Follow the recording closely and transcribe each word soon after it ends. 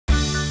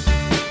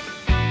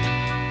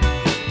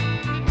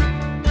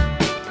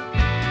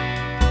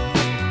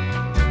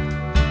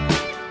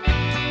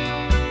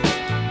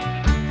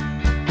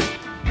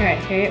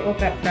Harriet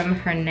woke up from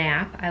her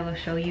nap, I will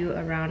show you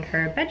around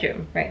her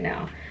bedroom right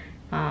now.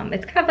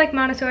 It's kind of like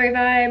Montessori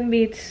vibe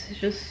meets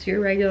just your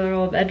regular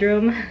old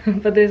bedroom,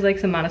 but there's like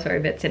some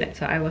Montessori bits in it,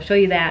 so I will show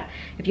you that.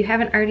 If you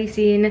haven't already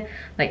seen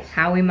like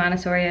how we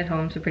Montessori at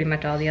home, so pretty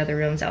much all the other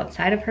rooms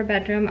outside of her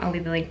bedroom, I'll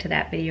leave a link to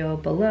that video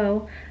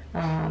below.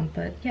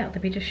 But yeah,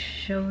 let me just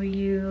show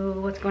you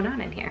what's going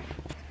on in here.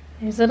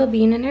 There's little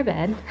Bean in her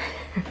bed.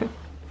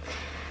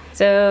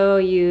 So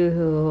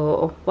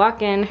you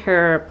walk in,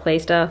 her play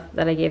stuff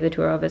that I gave the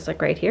tour of is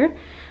like right here.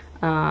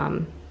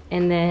 And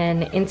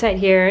then inside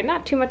here,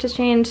 not too much has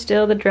changed.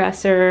 Still the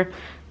dresser,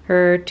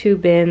 her 2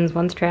 bins,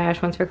 one's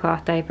trash, one's for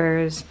cloth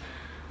diapers.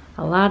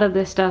 A lot of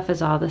this stuff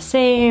is all the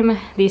same.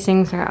 These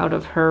things are out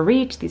of her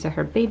reach. These are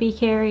her baby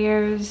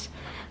carriers.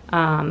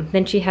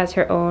 Then she has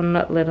her own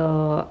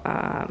little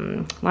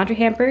laundry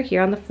hamper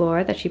here on the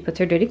floor that she puts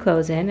her dirty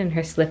clothes in and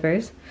her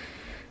slippers.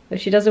 But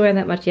she doesn't wear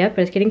that much yet,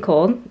 but it's getting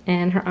cold.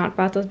 And her aunt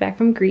brought those back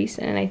from Greece,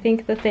 and I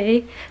think that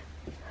they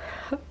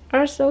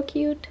are so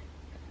cute.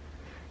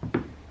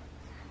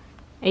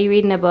 Are you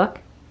reading a book?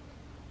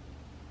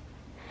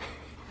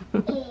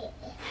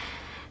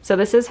 So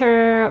this is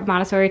her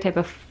Montessori type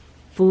of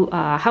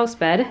house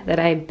bed that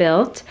I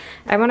built.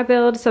 I want to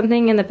build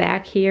something in the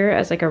back here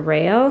as like a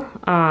rail.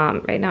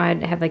 Right now I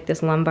have like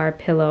this lumbar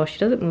pillow. She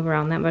doesn't move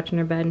around that much in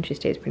her bed and she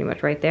stays pretty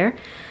much right there.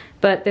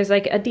 But there's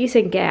like a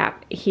decent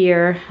gap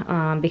here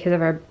because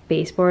of our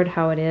baseboard,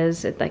 how it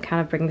is. It like kind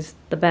of brings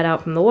the bed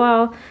out from the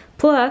wall.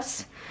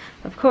 Plus,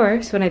 of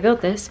course, when I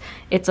built this,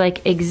 it's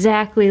like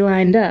exactly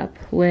lined up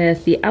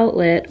with the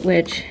outlet,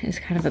 which is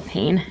kind of a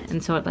pain.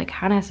 And so it like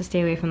kind of has to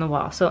stay away from the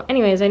wall. So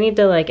anyways, I need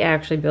to like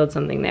actually build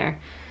something there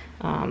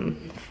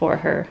for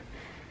her,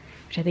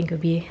 which I think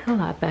would be a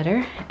lot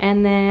better.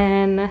 And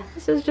then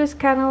this is just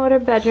kind of what her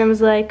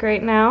bedroom's like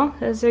right now.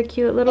 This is her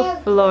cute little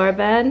floor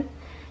bed.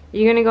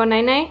 You gonna go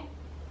night-night?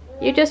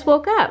 You just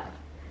woke up.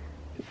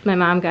 My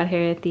mom got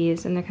Harriet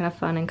these and they're kind of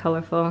fun and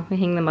colorful. We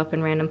hang them up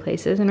in random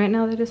places and right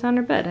now they're just on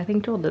her bed. I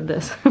think Joel did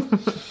this.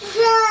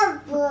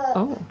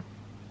 Oh,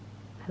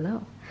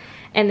 hello.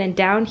 And then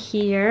down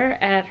here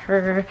at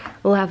her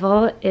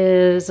level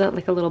is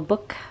like a little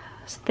book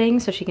thing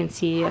so she can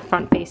see a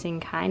front-facing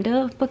kind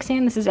of book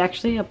stand. This is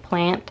actually a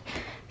plant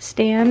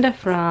stand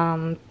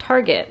from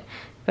Target,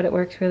 but it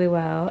works really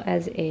well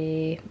as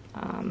a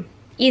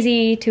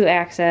easy to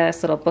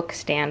access little book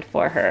stand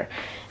for her.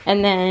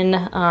 And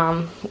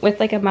then with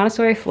like a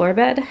Montessori floor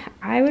bed,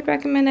 I would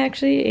recommend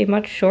actually a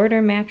much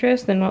shorter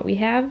mattress than what we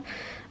have.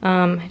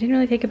 I didn't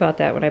really think about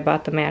that when I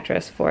bought the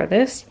mattress for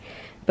this,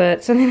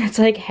 but something that's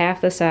like half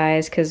the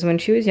size, because when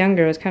she was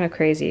younger it was kind of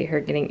crazy her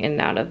getting in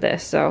and out of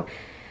this, so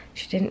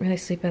she didn't really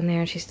sleep in there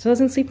and she still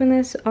doesn't sleep in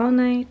this all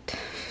night.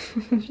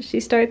 She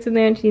starts in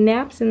there and she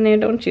naps in there,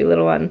 don't you,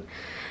 little one?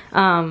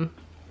 And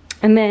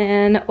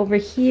then over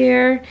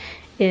here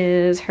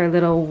is her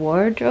little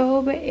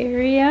wardrobe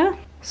area.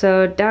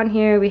 So down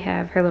here we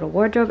have her little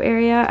wardrobe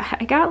area.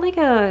 I got like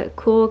a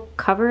cool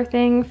cover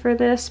thing for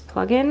this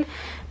plug-in,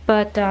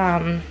 but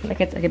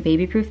like it's like a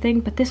baby-proof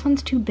thing, but this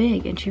one's too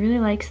big and she really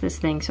likes this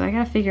thing, so I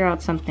gotta figure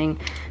out something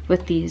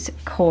with these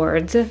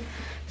cords.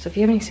 So if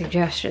you have any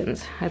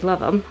suggestions, I'd love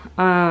them.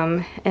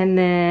 And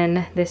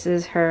then this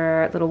is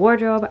her little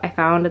wardrobe. I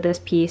found this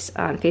piece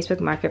on Facebook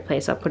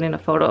Marketplace. I'll put in a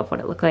photo of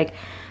what it looked like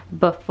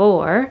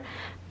before,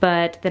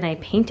 but then I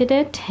painted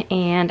it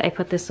and I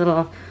put this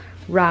little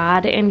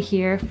rod in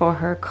here for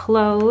her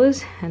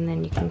clothes, and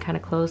then you can kind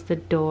of close the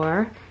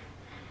door.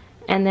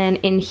 And then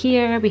in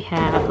here we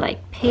have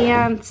like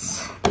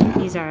pants.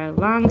 These are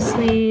long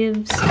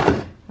sleeves,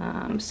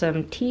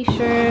 some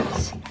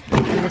t-shirts,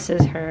 and this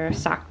is her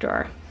sock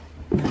drawer.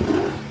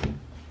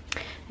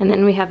 And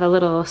then we have a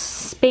little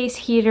space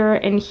heater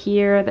in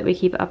here that we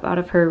keep up out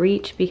of her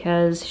reach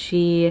because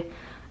she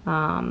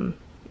her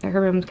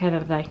room's kind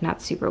of like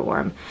not super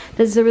warm.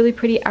 This is a really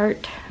pretty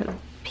art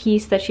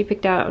piece that she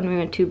picked out when we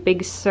went to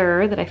Big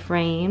Sur that I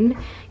framed.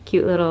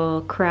 Cute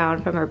little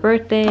crown from her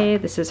birthday.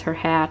 This is her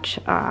Hatch,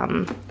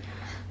 what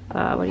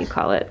do you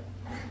call it?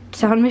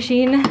 Sound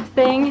machine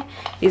thing.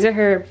 These are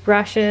her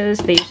brushes.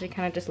 They usually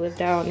kind of just live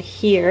down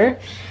here.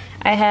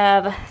 I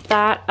have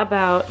thought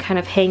about kind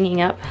of hanging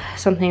up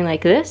something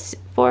like this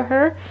for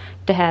her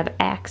to have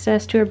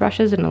access to her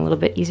brushes in a little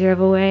bit easier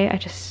of a way. I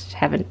just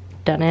haven't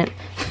done it.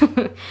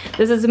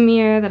 This is a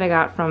mirror that I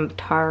got from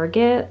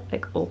Target,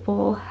 like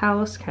Opal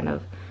House kind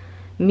of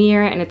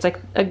mirror, and it's like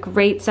a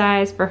great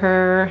size for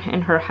her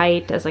and her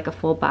height as like a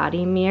full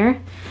body mirror.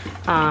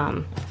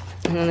 And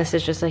then this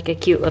is just like a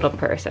cute little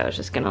purse. I was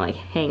just gonna like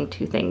hang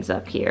 2 things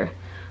up here,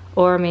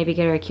 or maybe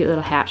get her a cute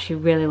little hat. She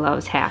really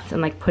loves hats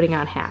and like putting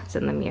on hats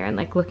in the mirror and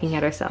like looking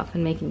at herself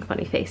and making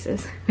funny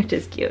faces, which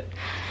is cute.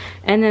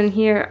 And then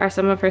here are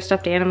some of her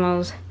stuffed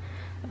animals.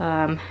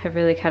 I've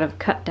really kind of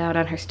cut down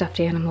on her stuffed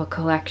animal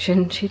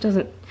collection. She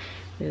doesn't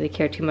really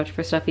care too much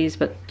for stuffies,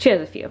 but she has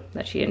a few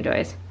that she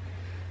enjoys.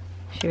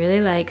 She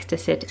really likes to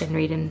sit and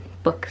read in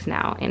books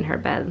now in her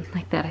bed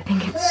like that. I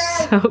think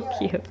it's so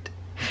cute.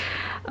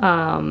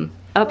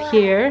 Up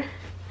here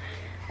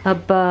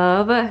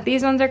above.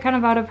 These ones are kind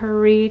of out of her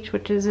reach,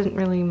 which isn't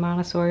really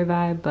Montessori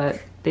vibe,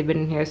 but they've been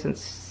in here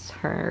since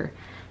her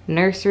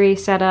nursery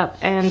setup.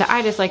 And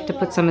I just like to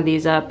put some of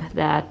these up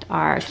that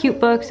are cute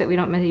books that we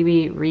don't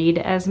maybe read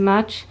as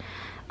much.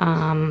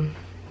 The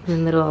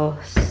little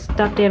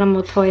stuffed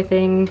animal toy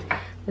thing.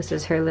 This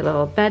is her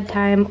little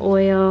bedtime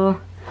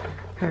oil.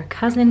 Her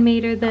cousin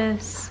made her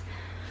this.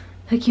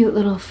 A cute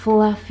little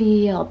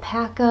fluffy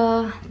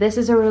alpaca. This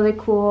is a really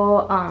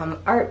cool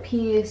art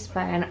piece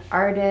by an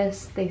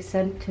artist they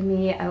sent to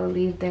me. I will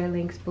leave their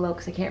links below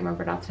because I can't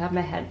remember it off the top of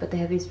my head, but they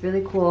have these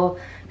really cool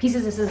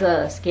pieces. This is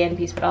a scan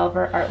piece, but all of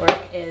her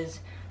artwork is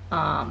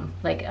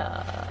like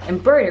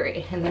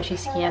embroidery, and then she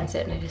scans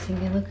it, and I just think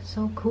they look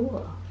so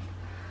cool.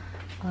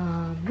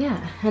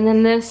 Yeah, and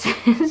then this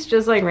is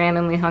just like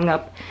randomly hung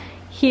up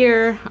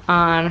here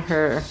on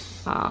her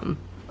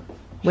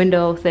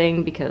window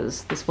thing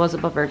because this was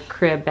above her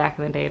crib back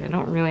in the day and I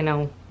don't really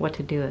know what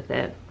to do with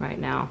it right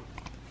now.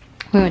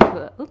 We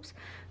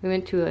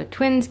went to a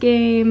twins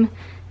game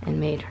and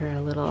made her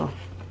a little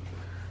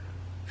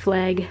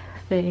flag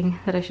thing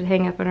that I should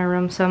hang up in her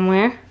room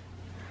somewhere.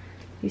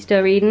 You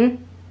still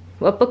reading?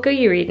 What book are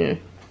you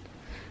reading?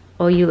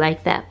 Oh, you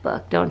like that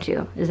book, don't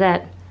you? Is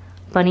that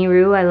Bunny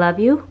Roo, I Love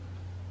You?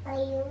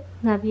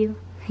 Love you.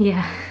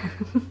 Yeah.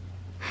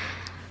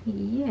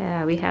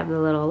 Yeah, we have the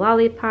little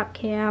lollipop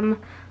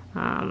cam.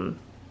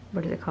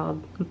 What is it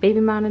called? Baby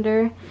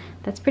monitor.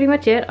 That's pretty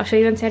much it. I'll show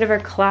you inside of our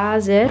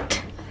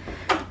closet.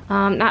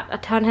 Not a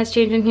ton has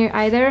changed in here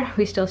either.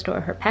 We still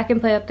store her pack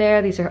and play up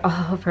there. These are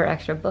all of her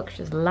extra books,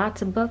 just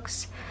lots of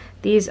books.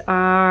 These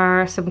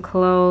are some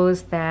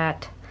clothes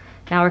that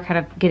now we're kind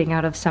of getting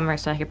out of summer,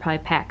 so I could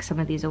probably pack some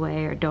of these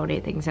away or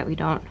donate things that we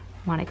don't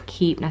want to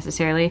keep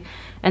necessarily.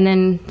 And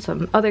then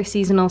some other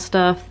seasonal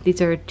stuff.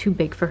 These are too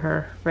big for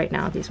her right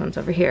now, these ones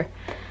over here.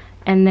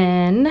 And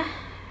then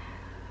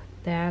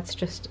that's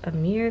just a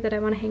mirror that I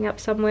want to hang up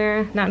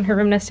somewhere, not in her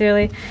room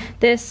necessarily.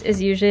 This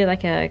is usually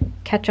like a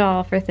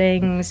catch-all for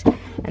things,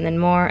 and then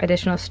more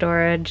additional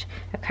storage.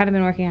 I've kind of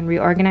been working on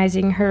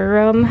reorganizing her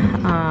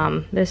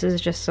room. This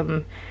is just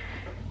some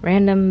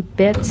random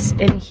bits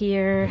in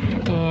here,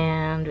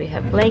 and we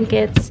have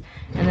blankets,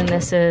 and then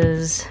this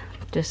is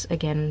just,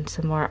 again,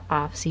 some more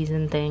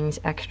off-season things,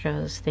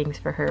 extras, things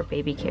for her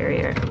baby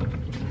carrier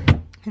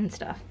and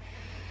stuff.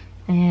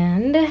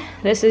 And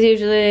this is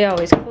usually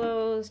always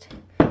closed.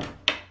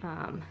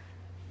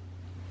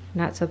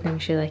 Not something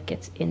she like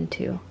gets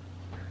into.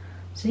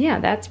 So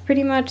yeah, that's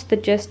pretty much the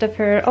gist of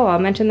her. Oh, I'll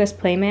mention this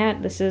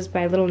playmat. This is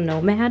by Little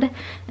Nomad,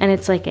 and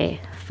it's like a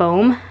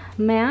foam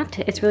mat.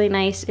 It's really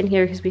nice in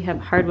here because we have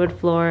hardwood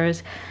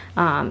floors.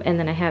 And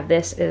then I have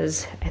this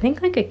is, I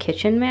think, like a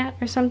kitchen mat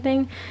or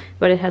something,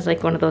 but it has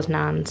like one of those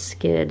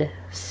non-skid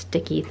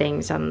sticky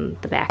things on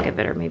the back of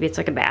it, or maybe it's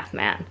like a bath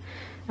mat.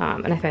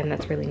 And I find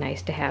that's really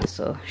nice to have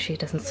so she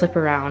doesn't slip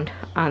around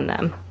on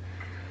them.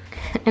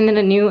 And then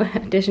a new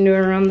addition to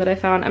her room that I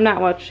found, I'm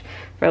not much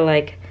for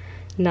like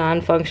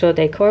non-functional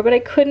decor, but I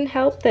couldn't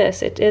help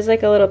this. It is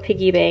like a little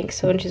piggy bank,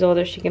 so when she's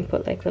older she can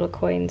put like little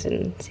coins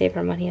and save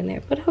her money in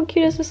there. But how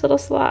cute is this little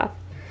sloth?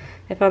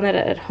 I found that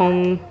at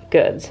Home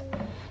Goods.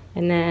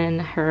 And then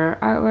her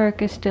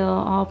artwork is still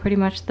all pretty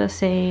much the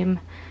same.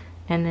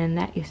 And then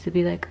that used to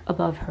be like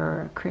above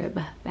her crib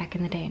back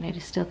in the day, and I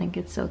just still think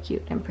it's so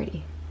cute and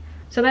pretty.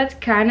 So that's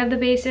kind of the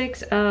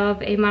basics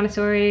of a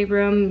Montessori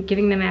room,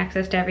 giving them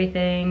access to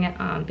everything,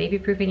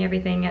 baby-proofing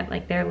everything at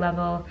like their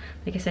level.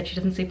 Like I said, she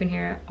doesn't sleep in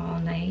here all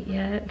night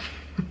yet.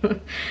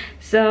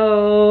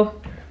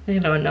 So, I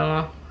don't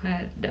know.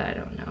 I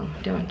don't know.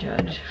 Don't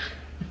judge.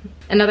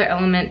 Another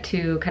element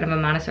to kind of a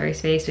Montessori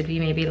space would be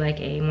maybe like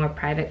a more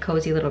private,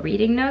 cozy little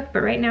reading nook.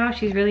 But right now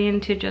she's really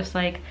into just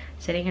like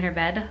sitting in her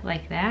bed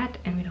like that.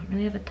 And we don't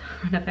really have a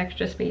ton of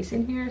extra space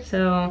in here.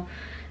 So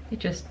it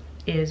just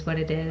is what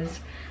it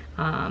is.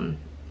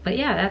 But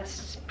yeah,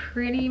 that's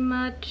pretty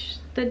much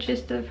the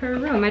gist of her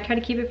room. I try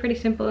to keep it pretty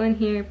simple in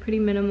here, pretty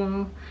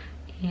minimal,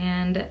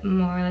 and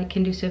more like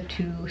conducive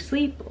to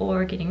sleep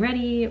or getting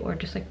ready or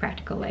just like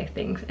practical life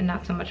things, and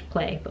not so much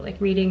play, but like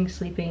reading,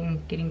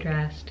 sleeping, getting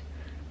dressed,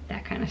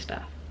 that kind of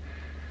stuff.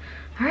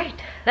 All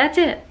right, that's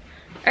it.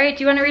 All right,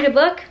 do you want to read a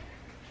book?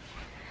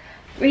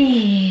 Should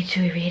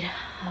we read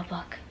a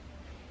book?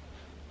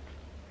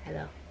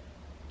 Hello.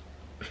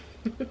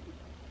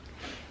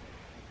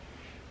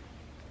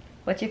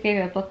 What's your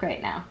favorite book right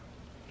now?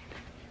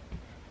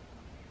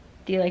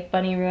 Do you like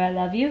Bunny Roo, I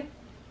Love You?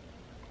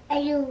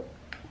 I do.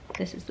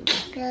 This is the book.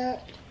 Good.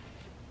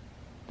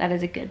 That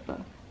is a good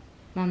book.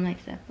 Mom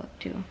likes that book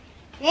too.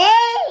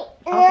 All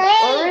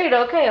right,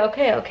 okay.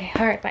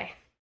 All right, bye.